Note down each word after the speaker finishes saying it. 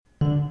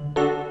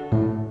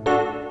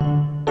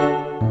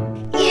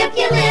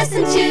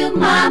listen to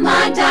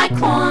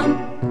mama.com.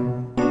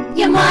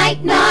 You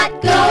might not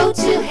go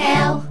to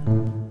hell.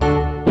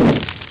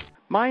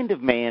 Mind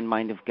of Man,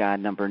 Mind of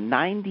God, number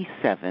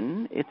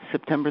 97. It's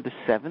September the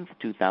 7th,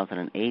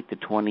 2008, the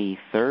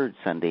 23rd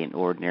Sunday in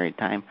Ordinary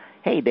Time.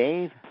 Hey,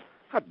 Dave.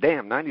 God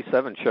damn,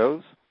 97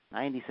 shows?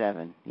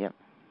 97, yep.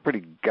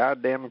 Pretty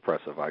goddamn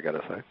impressive, I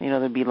gotta say. You know,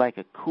 there'd be like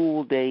a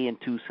cool day in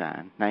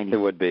Tucson. 90. It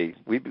would be.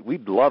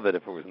 We'd love it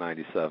if it was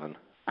 97.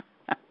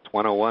 It's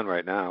 101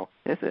 right now.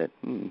 Is it?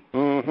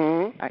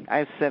 Mm-hmm. I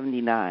have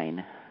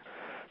 79.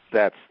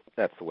 That's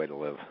the way to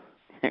live.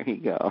 There you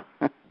go.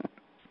 It's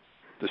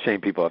a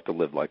shame people have to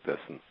live like this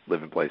and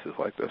live in places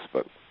like this,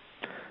 but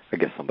I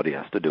guess somebody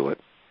has to do it.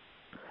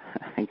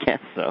 I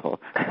guess so.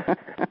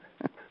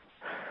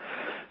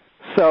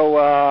 So,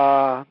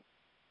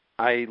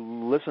 I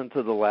listened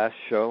to the last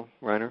show,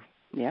 Reiner.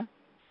 Yeah.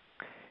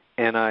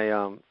 And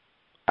I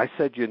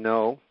said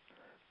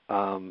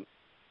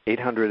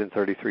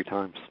 833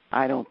 times.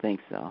 I don't think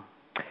so.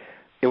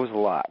 It was a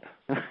lot.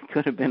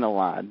 Could have been a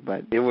lot,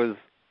 but it was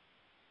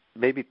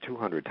maybe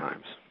 200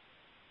 times.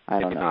 I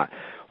don't know. Not.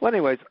 Well,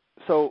 anyways,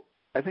 so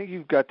I think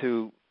you've got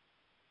to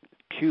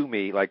cue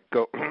me, like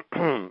go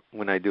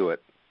when I do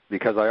it,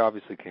 because I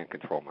obviously can't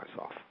control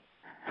myself.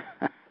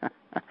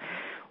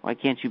 Why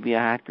can't you be a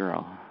hot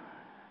girl?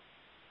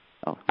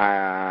 Oh.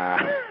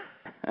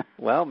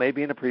 Well,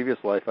 maybe in a previous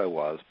life I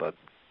was, but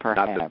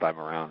perhaps. Not this time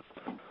around.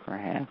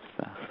 Perhaps.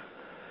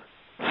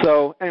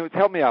 So, anyways,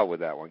 help me out with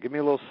that one. Give me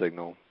a little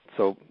signal.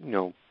 So,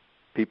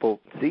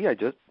 people see.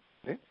 Do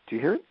you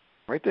hear it?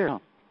 Right there.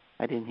 No,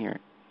 I didn't hear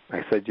it.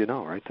 I said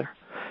right there.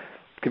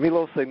 Give me a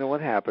little signal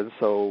what happens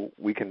so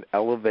we can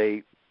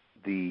elevate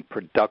the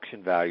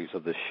production values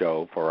of the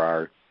show for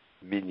our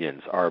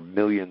minions, our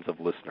millions of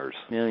listeners.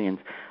 Millions.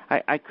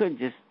 I could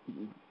just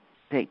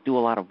do a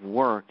lot of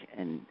work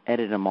and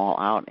edit them all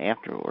out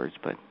afterwards,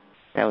 but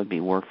that would be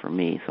work for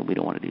me, so we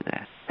don't want to do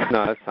that.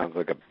 No, that sounds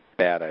like a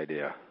bad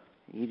idea.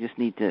 You just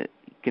need to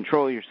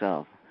control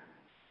yourself.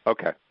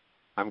 Okay.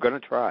 I'm going to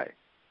try.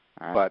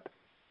 All right. But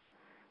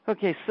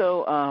okay,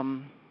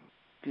 so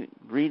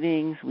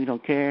readings, we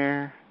don't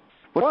care.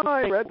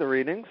 I read the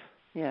readings.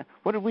 Yeah.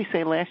 What did we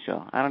say last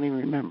show? I don't even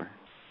remember.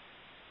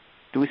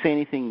 Did we say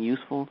anything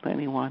useful to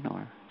anyone?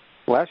 Or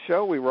last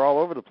show, we were all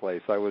over the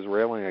place. I was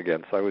railing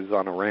against. I was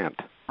on a rant.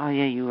 Oh,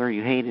 yeah, you were.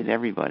 You hated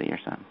everybody or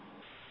something.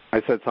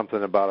 I said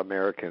something about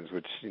Americans,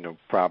 which,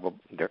 probably,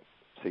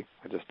 see,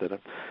 I just did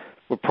it,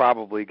 would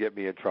probably get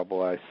me in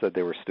trouble. I said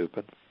they were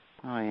stupid.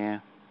 Oh, yeah.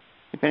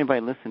 If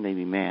anybody listened, they'd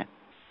be mad.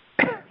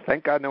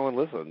 Thank God no one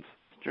listens.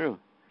 It's true.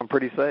 I'm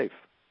pretty safe.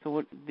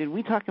 So did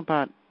we talk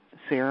about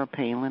Sarah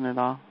Palin at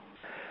all?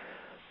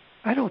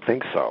 I don't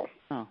think so.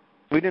 Oh.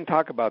 We didn't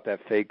talk about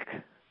that fake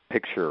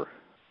picture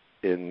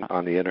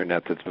on the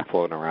Internet that's been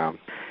floating around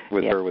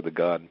with her with a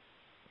gun.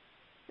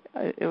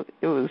 It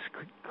was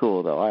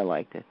cool, though. I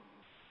liked it.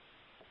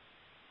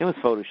 It was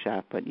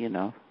Photoshop, but,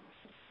 Yeah,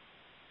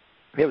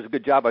 it was a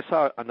good job. I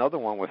saw another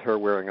one with her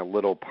wearing a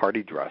little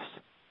party dress.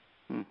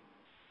 And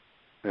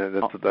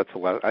that's a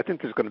lot. I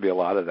think there's going to be a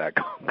lot of that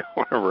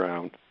going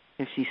around.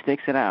 If she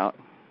sticks it out,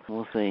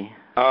 we'll see.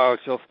 Oh,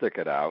 she'll stick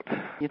it out.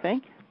 You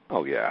think?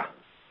 Oh, yeah.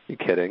 You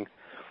kidding?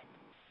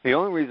 The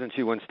only reason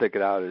she wouldn't stick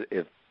it out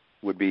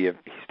would be if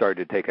he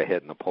started to take a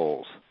hit in the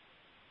polls.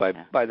 By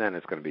then,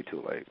 it's going to be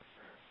too late.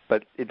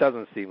 But it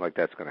doesn't seem like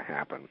that's going to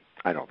happen,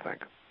 I don't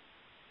think.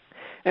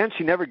 And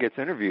she never gets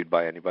interviewed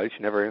by anybody.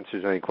 She never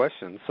answers any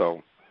questions,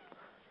 so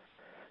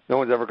no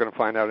one's ever going to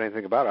find out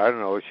anything about her. I don't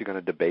know, is she going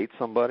to debate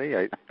somebody?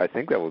 I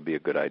think that would be a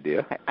good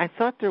idea. I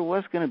thought there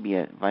was going to be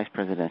a vice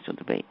presidential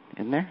debate,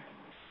 isn't there?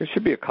 There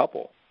should be a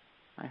couple.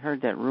 I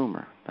heard that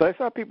rumor. But I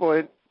saw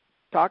people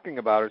talking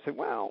about her saying,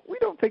 well, we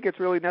don't think it's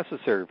really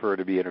necessary for her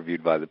to be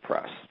interviewed by the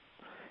press.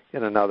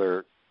 Yet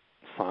another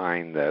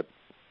sign that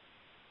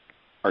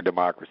our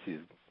democracy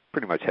is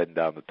pretty much heading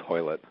down the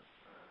toilet.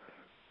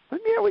 But,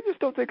 yeah, we just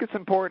don't think it's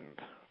important.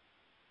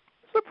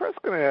 What's the press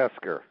going to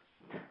ask her?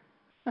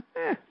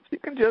 She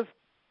can just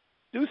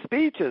do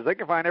speeches. They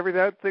can find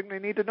everything they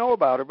need to know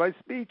about her by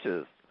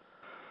speeches.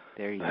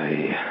 There you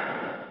go.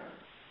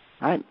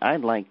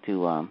 I'd like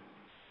to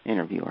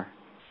interview her.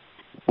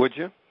 Would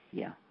you?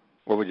 Yeah.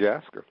 What would you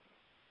ask her?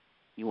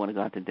 You want to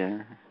go out to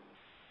dinner?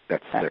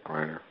 That's sick,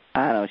 Reiner.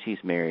 I know,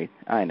 she's married.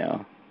 I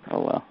know. Oh,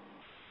 well.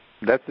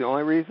 That's the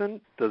only reason?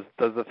 Does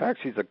the fact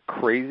she's a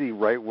crazy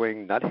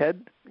right-wing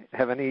nuthead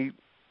have any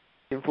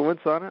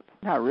influence on it?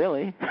 Not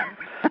really.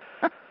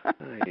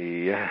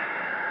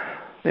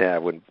 Yeah,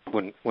 it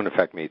wouldn't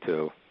affect me,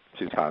 too.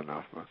 She's hot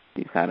enough.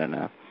 She's hot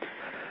enough.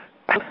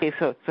 Okay,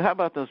 so how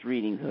about those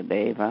readings,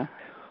 Dave, huh?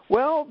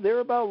 Well, they're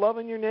about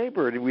loving your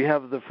neighbor. We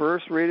have the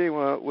first reading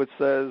which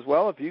says,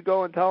 well, if you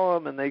go and tell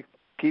them and they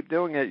keep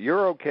doing it,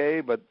 you're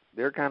okay, but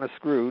they're kind of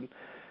screwed.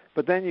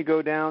 But then you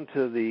go down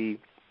to the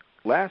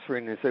last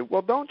reading and say,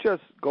 well, don't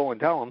just go and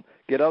tell them.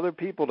 Get other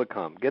people to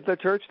come. Get the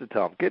church to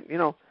tell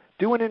them.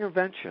 Do an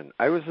intervention.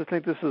 I always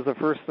think this is the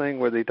first thing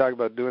where they talk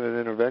about doing an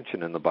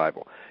intervention in the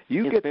Bible.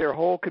 You get their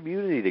whole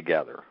community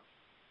together.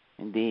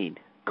 Indeed.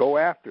 Go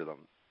after them.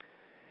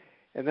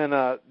 And then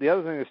the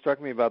other thing that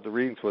struck me about the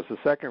readings was the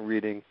second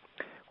reading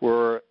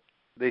where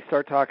they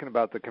start talking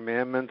about the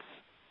commandments,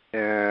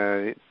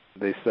 and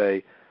they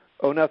say,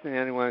 "Oh, nothing to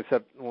anyone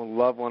except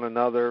love one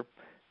another."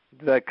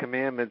 The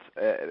commandments,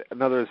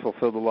 another is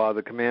fulfill the law of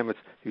the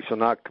commandments. You shall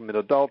not commit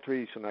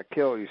adultery, you shall not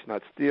kill, you shall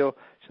not steal,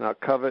 you shall not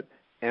covet,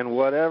 and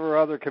whatever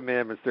other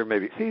commandments there may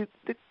be. See,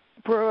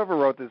 whoever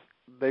wrote this,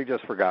 they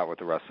just forgot what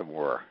the rest of them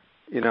were.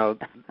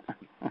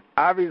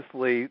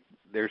 Obviously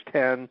there's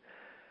 10.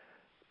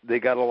 They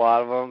got a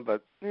lot of them,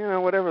 but,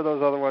 whatever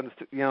those other ones,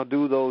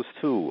 do those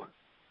too.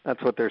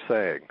 That's what they're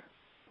saying.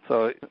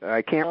 So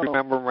I can't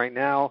remember them right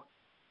now,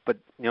 but,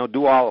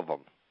 do all of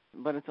them.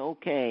 But it's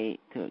okay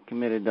to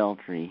commit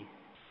adultery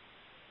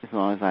as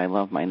long as I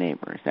love my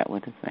neighbor. Is that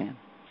what it's saying?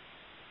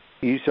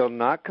 You shall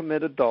not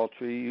commit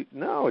adultery.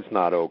 No, it's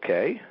not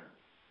okay.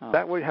 Oh. Is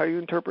that how you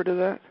interpreted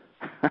that?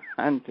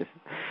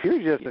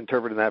 You're just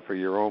interpreting that for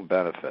your own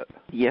benefit.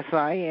 Yes,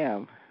 I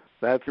am.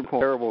 That's a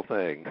terrible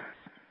thing.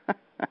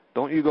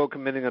 Don't you go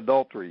committing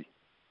adultery.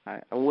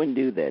 I wouldn't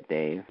do that,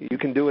 Dave. You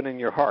can do it in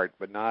your heart,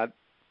 but not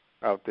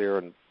out there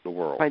in the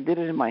world. If I did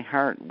it in my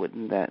heart,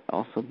 wouldn't that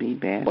also be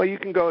bad? Well, you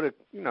can go to,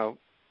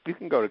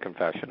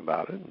 confession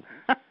about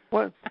it.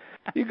 Well,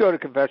 you go to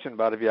confession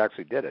about it if you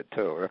actually did it,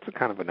 too. That's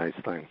kind of a nice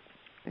thing.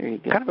 There you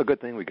go. Kind of a good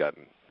thing we got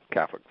in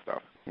Catholic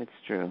stuff. It's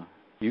true.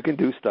 You can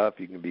do stuff,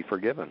 you can be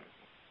forgiven.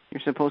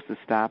 You're supposed to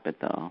stop it,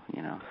 though,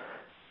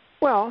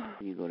 Well,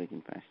 you go to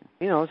confession.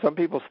 Some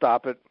people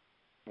stop it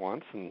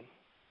once, and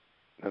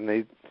then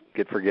they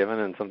get forgiven,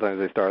 and sometimes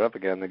they start up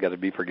again. They got to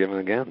be forgiven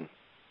again.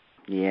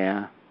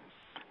 Yeah,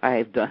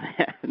 I've done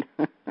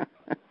that.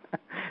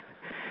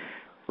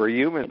 We're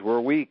humans. We're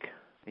weak.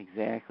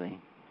 Exactly.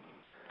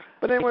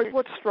 But anyway,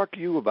 what struck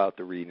you about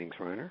the readings,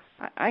 Reiner?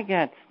 I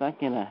got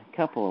stuck in a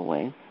couple of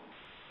ways.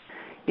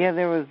 Yeah,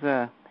 there was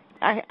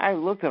I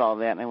looked at all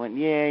that, and I went,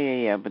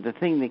 yeah. But the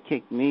thing that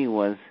kicked me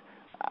was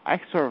I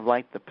sort of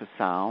liked the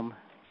psalm.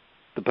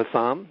 The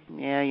psalm?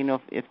 Yeah,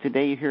 if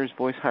today you hear his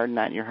voice, harden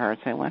not your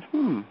hearts. I went,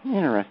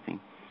 interesting.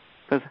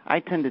 Because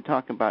I tend to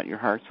talk about your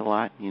hearts a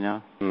lot,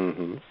 Mm-hmm.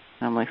 And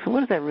I'm like, so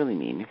what does that really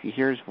mean? If you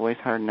hear his voice,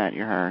 harden not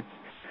your hearts.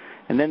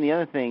 And then the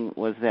other thing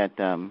was that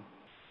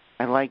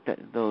I liked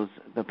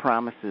the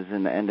promises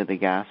in the end of the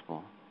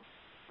gospel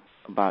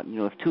about,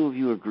 if two of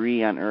you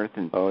agree on earth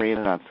and pray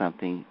about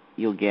something,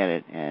 you'll get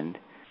it. And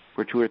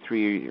where 2 or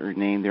 3 are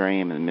named, there I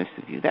am in the midst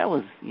of you. That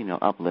was,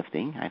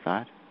 uplifting, I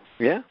thought.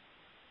 Yeah?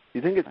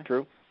 You think it's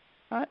true?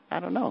 I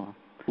don't know.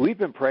 We've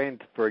been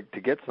praying to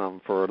get some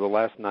for the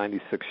last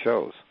 96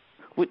 shows.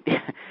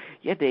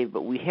 Yeah, Dave,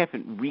 but we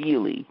haven't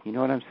really. You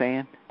know what I'm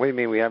saying? What do you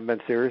mean? We haven't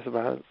been serious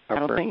about it? I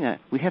don't think that.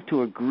 We have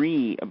to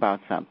agree about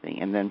something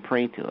and then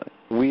pray to it.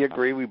 We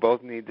agree we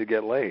both need to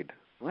get laid.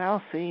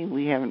 Well, see,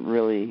 we haven't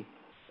really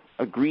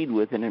agreed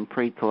with it and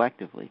prayed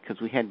collectively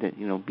because we had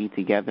to, be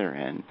together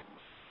and...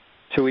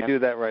 Should we do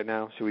that right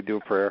now? Should we do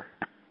a prayer?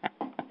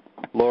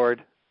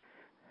 Lord,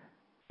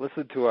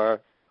 listen to our...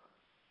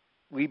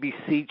 We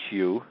beseech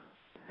you.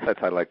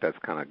 I like that's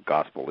kind of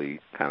gospel-y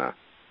kind of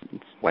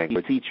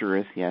language.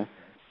 Beseechers, yes.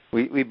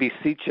 We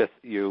beseecheth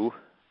you,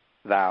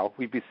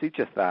 we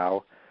beseecheth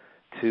thou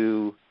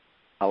to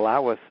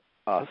allow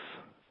us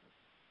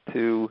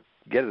to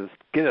get us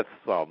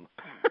some.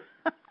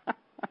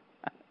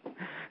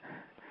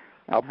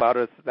 How about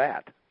us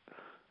that?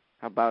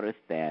 How about us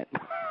that?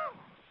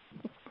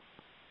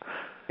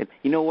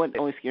 You know what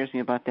always scares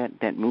me about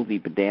that movie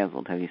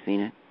Bedazzled? Have you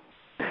seen it?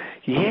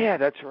 Yeah,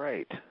 that's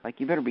right. Like,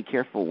 you better be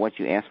careful what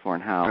you ask for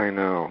and how. I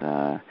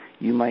know.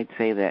 You might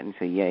say that and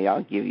say, yeah,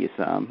 I'll give you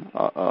some.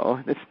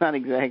 Uh-oh, that's not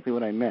exactly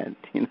what I meant.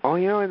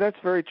 Oh, that's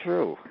very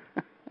true.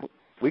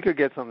 We could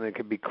get something that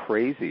could be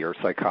crazy or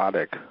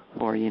psychotic.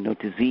 Or,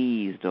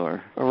 diseased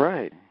or...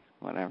 Right.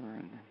 Whatever.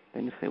 And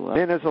then you say, well...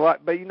 Then there's a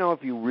lot... But,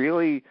 if you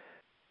really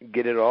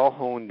get it all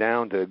honed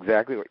down to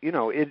exactly what...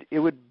 it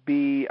would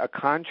be a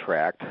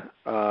contract,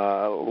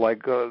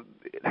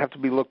 it'd have to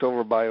be looked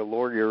over by a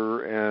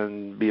lawyer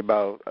and be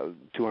about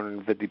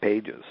 250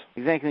 pages.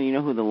 Exactly. You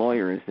know who the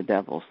lawyer is, the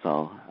devil,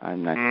 so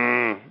I'm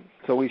not...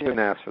 So we shouldn't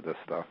ask for this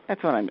stuff.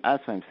 That's what I'm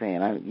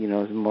saying.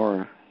 It's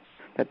more...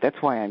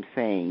 That's why I'm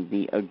saying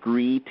the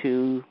agree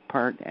to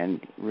part and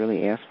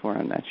really ask for,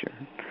 I'm not sure.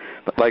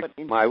 But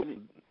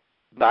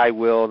thy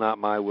will, not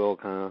my will,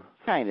 kind of.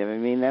 Kind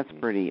of. That's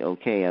pretty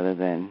okay, other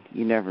than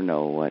you never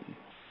know what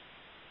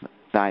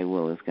thy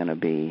will is going to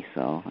be,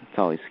 so it's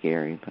always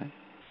scary, but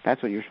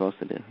that's what you're supposed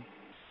to do.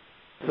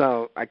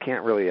 So we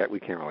can't really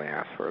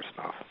ask for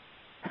stuff.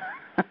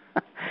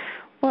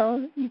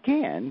 Well, you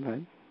can, but...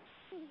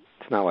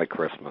 It's not like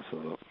Christmas,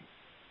 is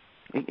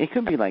it? It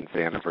could be like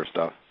Santa for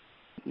stuff.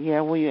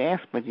 Yeah, well, you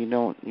asked, but you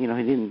don't. You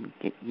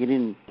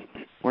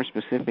weren't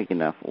specific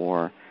enough,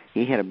 or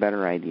he had a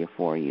better idea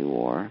for you,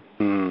 or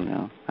I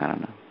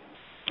don't know.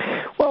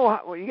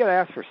 Well, you got to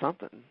ask for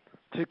something.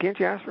 So can't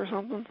you ask for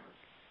something?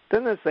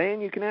 Isn't it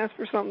saying you can ask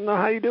for something? No,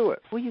 how you do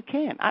it? Well, you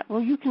can.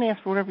 You can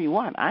ask for whatever you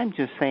want. I'm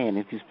just saying,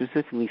 if you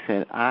specifically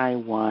said, I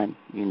want,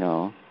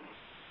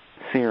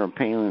 Sarah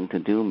Palin to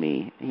do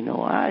me,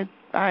 I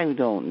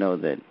don't know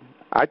that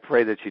I'd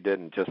pray that she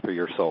didn't, just for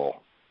your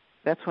soul.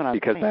 That's what I'm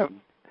because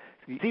saying.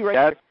 See,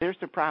 there's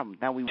the problem.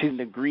 Now we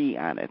wouldn't agree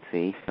on it,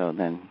 see? So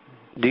then...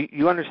 Do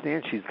you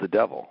understand she's the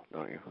devil,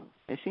 don't you?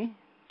 Is she?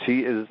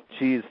 She is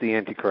the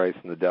Antichrist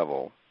and the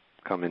devil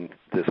come in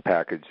this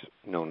package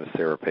known as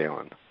Sarah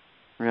Palin.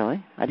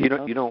 Really? You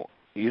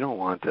don't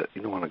want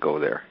to go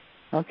there.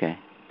 Okay.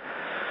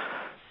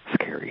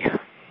 Scary.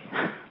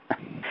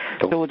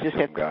 So we'll just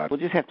have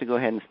to go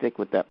ahead and stick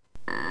with that.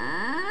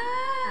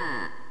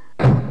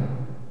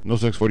 No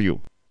sex for you. Is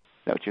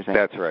that what you're saying?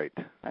 That's right.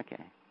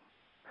 Okay.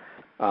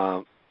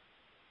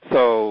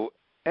 So,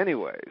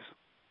 anyways,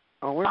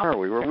 where are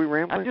we? Were we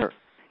rambling?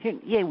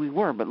 Yeah, we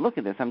were, but look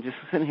at this. I'm just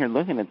sitting here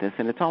looking at this,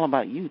 and it's all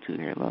about you two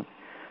here, look.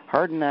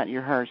 Harden not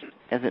your hearts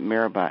as at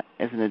Meribah,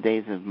 as in the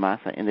days of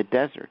Massa, in the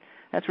desert.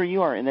 That's where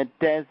you are, in the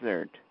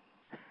desert.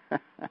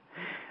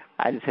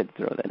 I just had to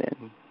throw that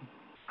in.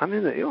 I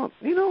mean, a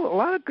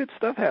lot of good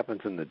stuff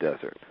happens in the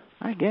desert.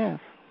 I guess.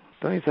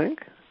 Don't you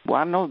think?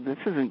 Well, I know this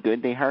isn't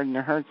good. They harden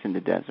their hearts in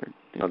the desert.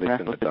 Oh, they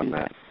shouldn't have done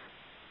that.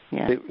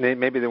 Yeah.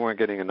 Maybe they weren't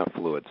getting enough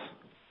fluids.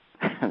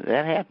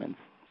 That happens.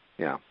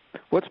 Yeah.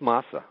 What's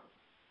Massa?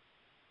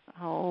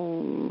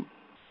 Oh,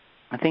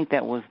 I think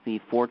that was the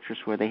fortress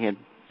where they had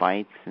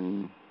fights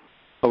and...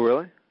 Oh,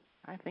 really?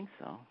 I think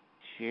so.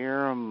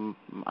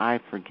 I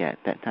forget.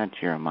 That's not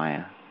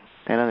Jeremiah.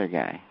 That other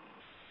guy.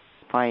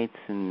 Fights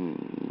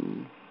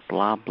and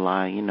blah,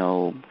 blah,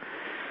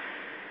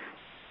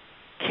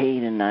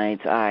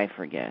 Canaanites, I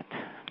forget.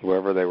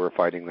 Wherever they were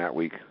fighting that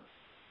week.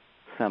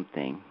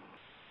 Something.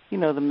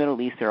 The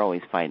Middle East, they're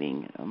always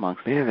fighting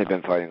amongst them. Yeah, they've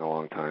been fighting a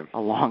long time. A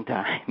long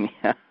time,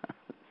 yeah.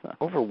 So.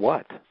 Over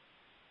what?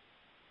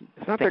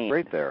 It's not that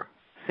great there.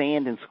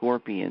 Sand and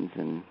scorpions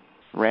and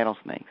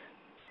rattlesnakes.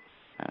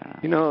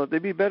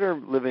 They'd be better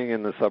living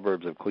in the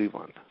suburbs of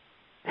Cleveland.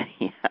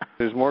 Yeah.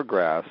 There's more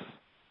grass.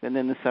 And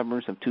then the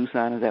suburbs of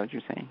Tucson, is that what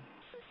you're saying?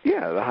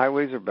 Yeah, the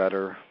highways are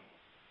better.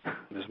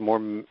 There's more,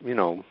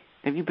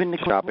 Have you been to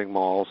shopping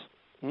malls.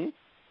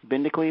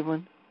 Been to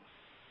Cleveland?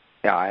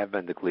 Yeah, I have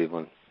been to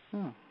Cleveland.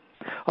 Oh.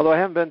 Although I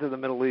haven't been to the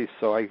Middle East,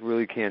 so I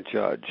really can't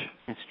judge.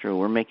 That's true.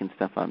 We're making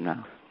stuff up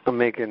now. I'm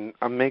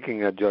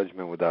making a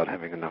judgment without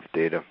having enough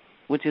data.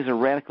 Which is a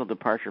radical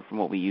departure from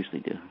what we usually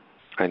do.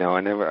 I know.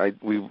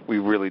 We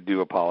really do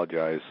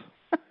apologize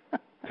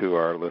to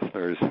our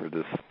listeners for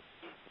this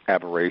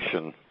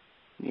aberration.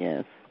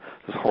 Yes.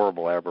 This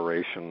horrible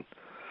aberration.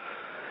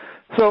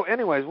 So,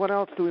 anyways, what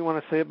else do we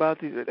want to say about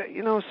these?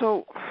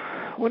 So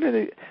what do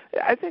you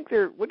think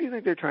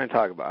they're trying to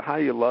talk about? How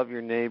you love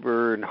your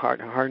neighbor and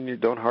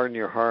don't harden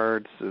your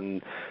hearts,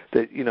 and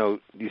that you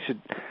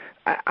should.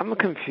 I'm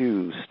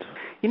confused.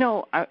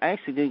 I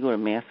actually did go to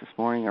Mass this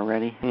morning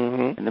already,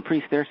 and the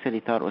priest there said he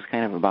thought it was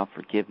kind of about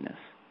forgiveness.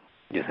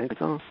 You think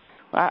so?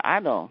 I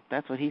don't.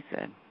 That's what he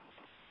said.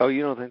 Oh,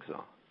 you don't think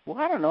so? Well,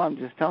 I don't know. I'm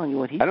just telling you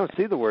what he said. I don't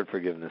see the word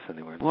forgiveness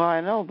anywhere. Well,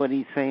 I know, but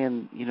he's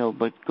saying,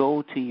 but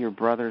go to your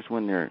brothers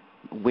when they're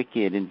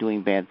wicked and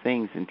doing bad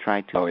things and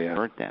try to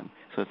hurt them.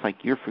 So it's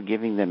like you're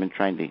forgiving them and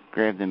trying to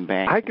grab them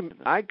back.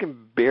 I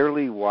can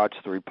barely watch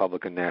the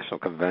Republican National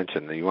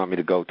Convention. You want me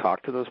to go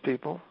talk to those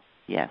people?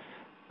 Yes.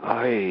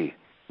 You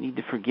need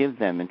to forgive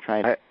them and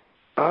try to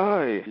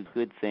do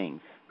good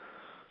things.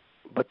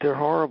 But they're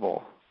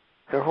horrible.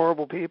 They're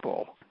horrible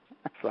people.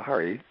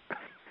 Sorry.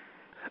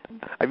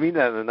 I mean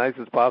that in the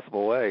nicest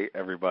possible way,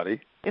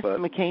 everybody. Is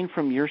McCain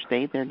from your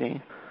state there,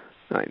 Dave?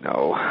 I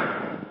know.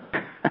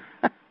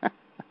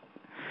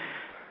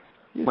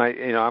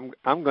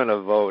 I'm going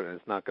to vote, and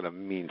it's not going to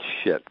mean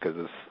shit because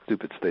this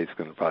stupid state's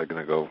probably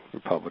going to go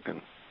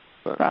Republican.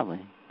 But, probably.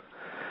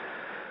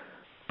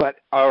 But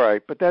all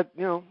right, but that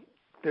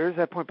there is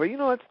that point. But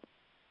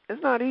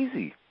it's not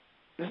easy.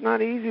 It's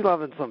not easy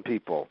loving some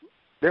people.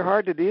 They're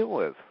hard to deal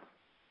with.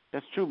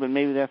 That's true, but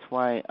maybe that's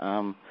why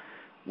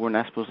we're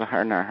not supposed to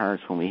harden our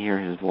hearts when we hear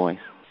his voice.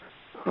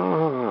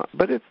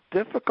 But it's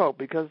difficult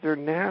because they're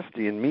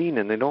nasty and mean,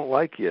 and they don't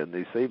like you, and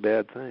they say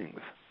bad things.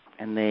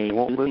 And they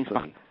won't do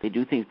listen. They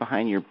do things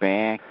behind your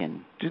back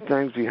and do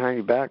things behind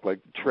your back, like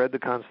tread the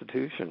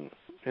Constitution,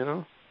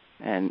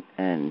 and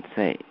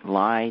say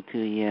lie to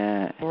you,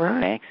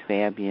 right.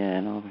 backstab you,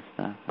 and all this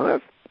stuff. Well,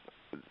 that's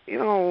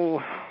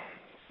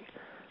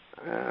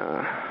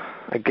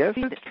I guess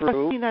it's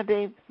true.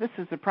 Dave, this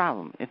is the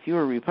problem. If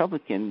you're a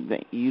Republican,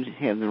 that you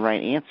have the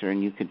right answer,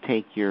 and you could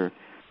take your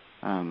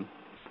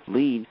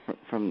lead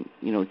from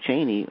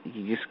Cheney.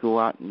 You just go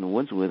out in the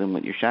woods with him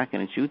with your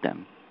shotgun and shoot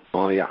them.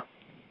 Oh yeah.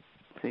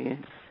 See,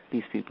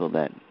 these people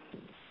that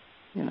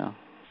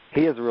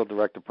he has a real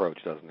direct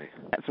approach, doesn't he?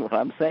 That's what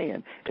I'm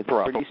saying. It's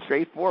pretty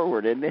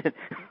straightforward, isn't it?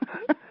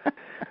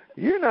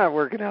 You're not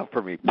working out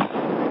for me.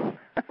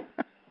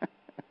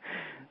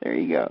 There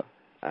you go.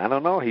 I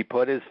don't know. He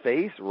put his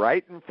face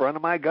right in front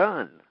of my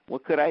gun.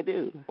 What could I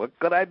do?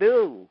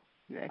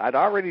 Exactly. I'd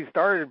already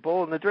started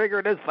pulling the trigger,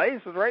 and his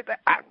face was right there.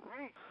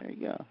 There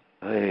you go.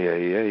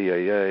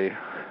 Ay.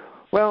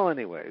 Well,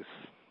 anyways,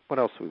 what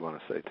else do we want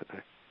to say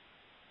today?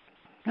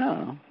 I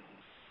don't know.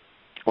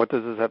 What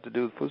does this have to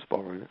do with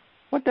foosball, right?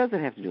 What does it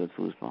have to do with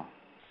foosball?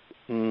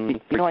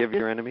 Forgive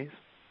your enemies?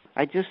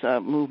 I just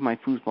moved my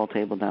foosball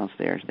table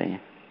downstairs, Dave.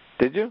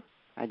 Did you?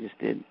 I just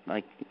did,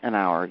 like, an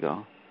hour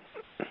ago.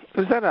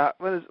 Was that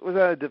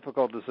a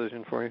difficult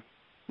decision for you?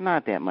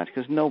 Not that much,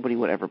 because nobody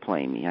would ever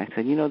play me. I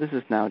said, this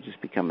is now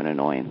just becoming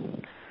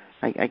annoying.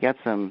 I got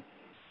some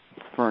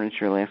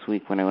furniture last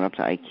week when I went up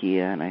to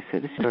IKEA, and I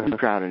said, this is too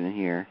crowded in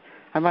here.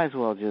 I might as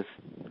well just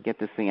get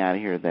this thing out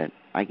of here that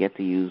I get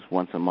to use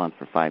once a month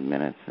for 5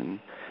 minutes, and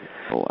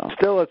oh well.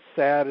 Still, it's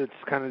sad. It's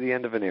kind of the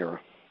end of an era.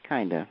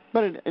 Kind of.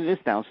 But it is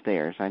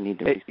downstairs. I need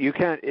to...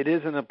 It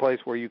is in a place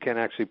where you can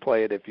actually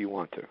play it if you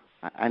want to.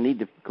 I need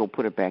to go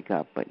put it back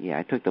up, but yeah,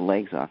 I took the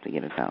legs off to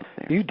get it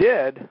downstairs. You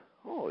did?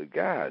 Holy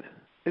God.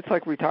 It's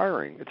like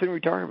retiring. It's in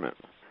retirement.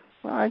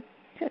 Well,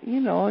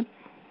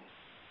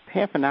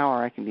 half an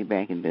hour I can be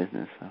back in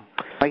business. So.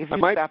 Like if you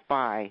stop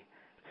by,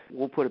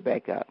 we'll put it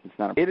back up. It's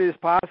not. It is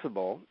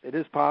possible. It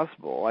is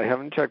possible. I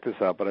haven't checked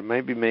this out, but I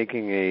may be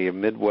making a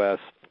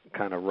Midwest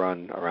kind of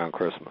run around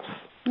Christmas.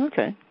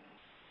 Okay.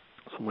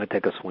 So I might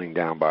take a swing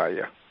down by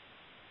you.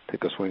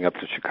 Take a swing up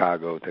to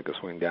Chicago. Take a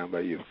swing down by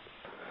you.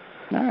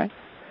 All right.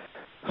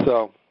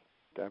 So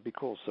that'd be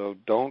cool. So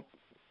don't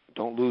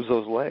lose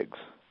those legs.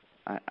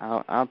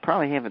 I'll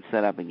probably have it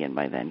set up again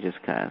by then,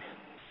 just 'cause.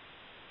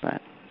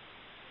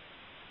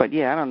 But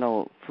yeah, I don't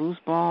know.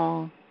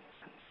 Foosball,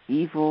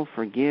 evil,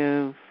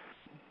 forgive,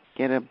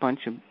 get a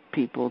bunch of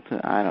people to,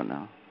 I don't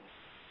know.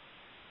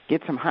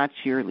 Get some hot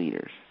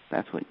cheerleaders.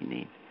 That's what you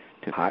need.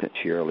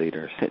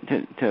 Cheerleaders.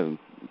 To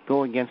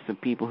go against the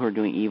people who are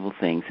doing evil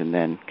things and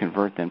then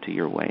convert them to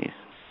your ways.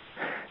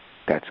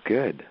 That's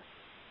good.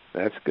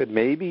 That's good.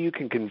 Maybe you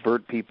can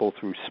convert people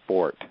through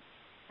sport.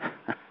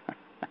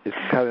 It's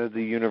kind of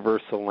the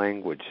universal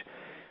language.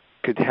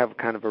 Could have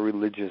kind of a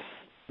religious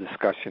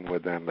discussion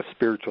with them, a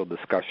spiritual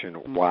discussion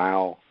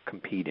while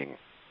competing.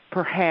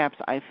 Perhaps.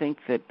 I think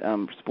that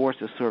sports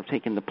has sort of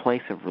taken the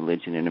place of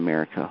religion in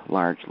America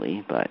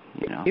largely, but,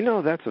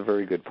 that's a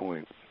very good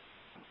point.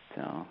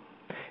 So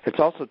it's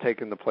also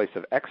taken the place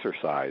of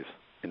exercise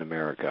in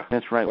America.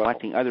 That's right. Well,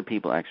 watching other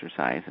people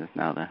exercise is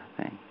now the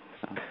thing.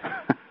 So.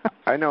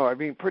 I know. I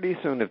mean, pretty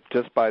soon, if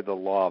just by the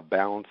law of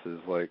balances,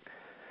 like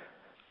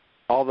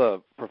all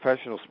the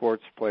professional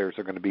sports players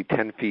are going to be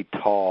 10 feet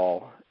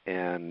tall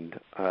and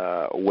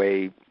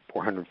weigh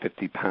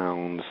 450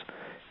 pounds,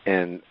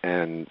 and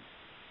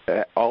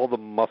all the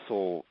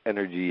muscle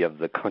energy of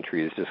the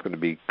country is just going to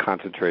be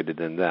concentrated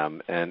in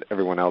them, and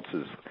everyone else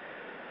is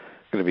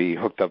going to be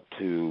hooked up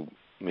to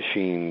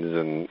machines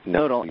and...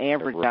 No, it'll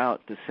average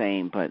out the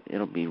same, but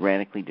it'll be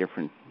radically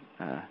different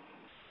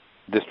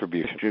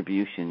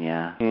distribution,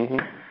 yeah. Mm-hmm.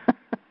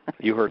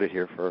 You heard it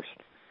here first.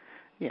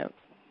 Yeah.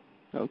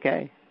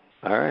 Okay.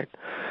 All right.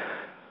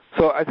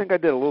 So I think I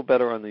did a little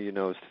better on the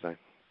you-knows today.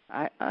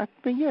 I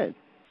think good.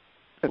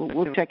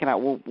 We'll check it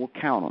out. We'll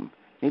count them.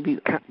 Maybe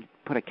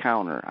put a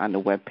counter on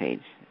the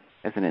webpage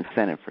as an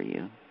incentive for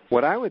you.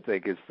 What I would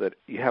think is that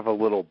you have a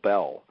little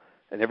bell,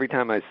 and every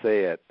time I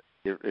say it,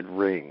 it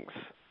rings.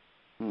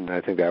 And I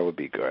think that would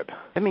be good.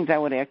 That means I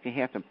would actually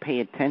have to pay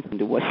attention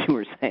to what you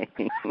were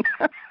saying.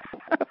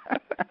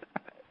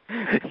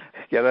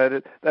 Yeah,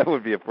 that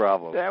would be a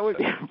problem. That would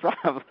be a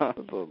problem. That's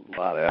a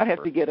lot of effort. I'd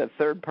have to get a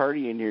third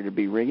party in here to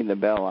be ringing the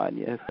bell on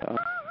you. So.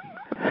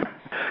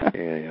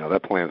 Yeah,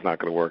 that plan's not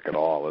going to work at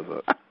all, is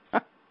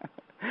it?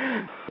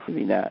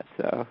 Maybe not.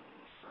 So.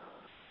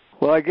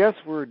 Well, I guess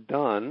we're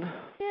done.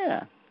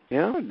 Yeah.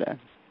 Yeah? We're done.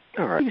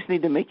 All right. We just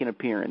need to make an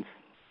appearance.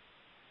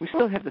 We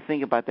still have to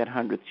think about that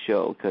 100th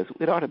show because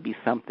it ought to be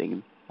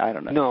something. I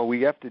don't know. No,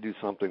 we have to do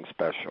something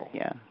special.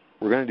 Yeah.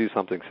 We're going to do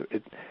something.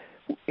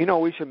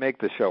 We should make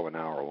the show an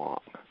hour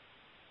long.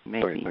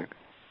 Maybe. What do you think?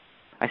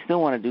 I still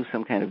want to do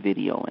some kind of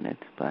video in it,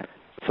 but...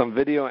 Some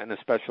video and a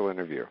special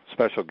interview,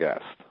 special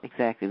guest.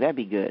 Exactly. That'd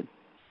be good.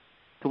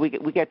 So we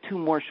got 2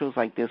 more shows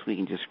like this we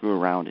can just screw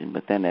around in,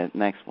 but then the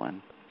next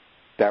one.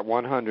 That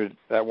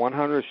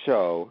 100th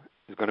show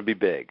is going to be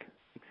big.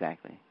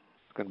 Exactly.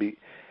 It's going to be...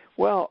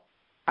 Well,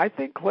 I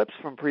think clips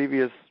from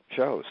previous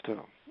shows,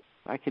 too.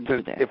 I could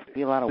do that. It'd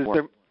be a lot of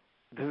work.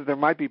 There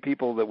might be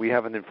people that we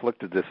haven't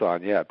inflicted this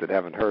on yet that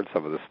haven't heard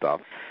some of this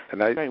stuff.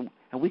 Right.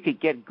 And we could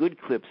get good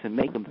clips and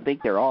make them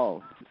think they're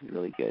all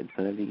really good.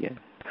 So that'd be good.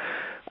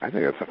 I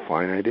think that's a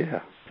fine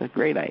idea. It's a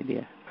great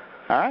idea.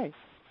 All right.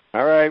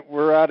 All right.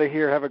 We're out of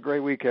here. Have a great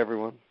week,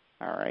 everyone.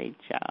 All right.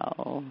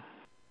 Ciao.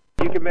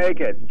 You can make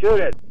it. Shoot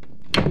it.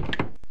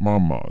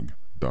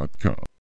 mommog.com